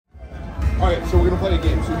Okay, so we're gonna play a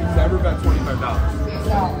game. So you've never bet $25. No.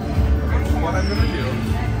 Okay, so what I'm gonna do,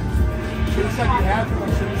 you should have said you had to, you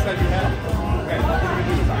should have said you had to. Okay, what we're gonna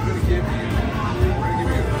do is I'm gonna give you,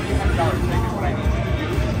 $300 ticket. What I need you to do,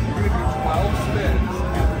 you're gonna do 12 spins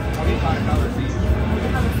at $25 each. You're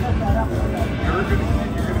gonna keep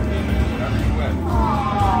whatever you win.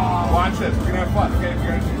 Watch this, we're gonna have fun, okay? We're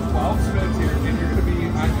gonna do 12 spins here, and you're gonna be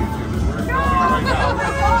on YouTube. We're filming right now.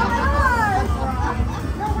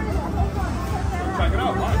 Check it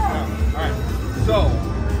out, watch it out. Alright, so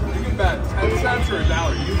you can bet 10 cents or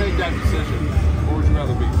 $1. You make that decision. What would you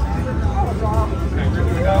rather be? Okay, we're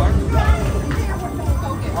gonna do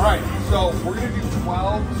 $1. Alright, so we're gonna do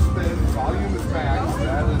 12 spins. Volume is max.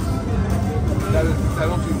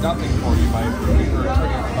 That'll do nothing for you by improving or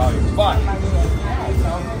turning up the volume. But it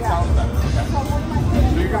sounds better. Okay.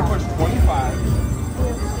 So you're gonna push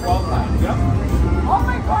 25, 12 times. Yep. Oh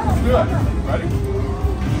my God. Good. Ready?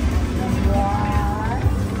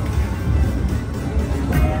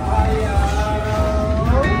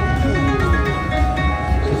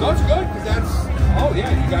 So that's good because that's, oh yeah,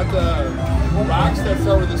 you got the rocks that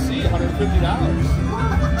start with a C, $150.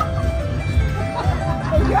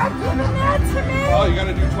 You're giving that to me? Oh, you got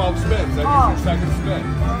to do 12 spins. That is your second spin.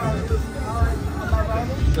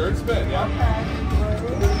 Third spin, yeah. Okay.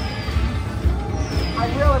 I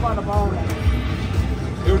really want a bonus.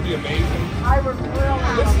 It would be amazing. I would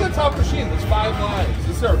really. This is a tough machine. There's 5 lines.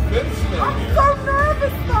 This is our 5th spin I'm here. so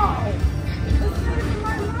nervous though.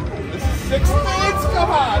 This is 6 spins.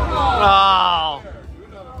 Come on. Oh. Do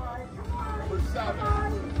another one. For 7.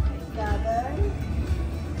 7.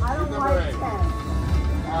 I don't Number like 8. 10.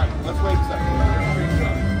 All right, let's wait a second.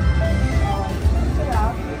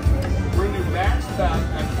 We're going to do max bet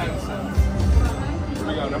at 10 cents. Here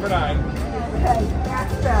we go, number 9. Okay,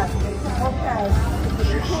 max bet. Okay.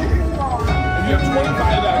 And you have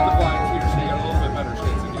 25 active lines here, so you got a little bit better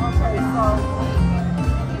chance of getting Okay, so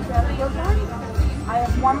is that a good one? I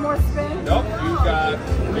have one more spin? Nope, you've got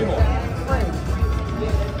 3 more. 3.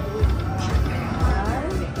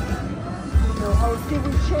 So, oh, see,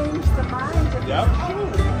 we changed the mind of Yep. the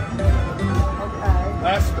Okay.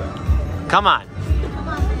 Last spin. Come on. Come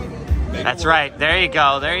on, baby. That's right. There you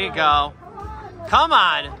go. There you go. Come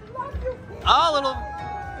on. Oh, a little.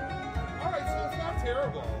 All right, so it's not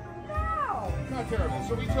terrible. No. It's not terrible.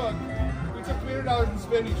 So we took $300 in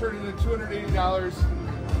spin, you turned it into $280.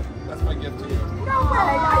 That's my gift to you. No way.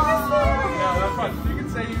 Are you serious? Yeah, that's fine. You can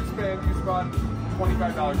say you spent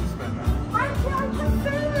 $25 to spend now. I can't just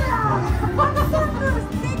say that. I'm so nervous.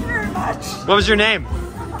 Thank you very much. What was your name?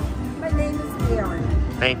 My name is Mary.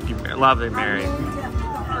 Thank you. Lovely, Mary. I'm named after the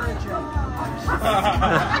Virgin.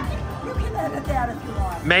 You can edit that if you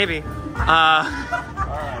want. Maybe. All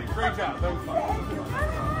right, great job. That was fun. Thank you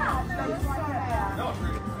very much.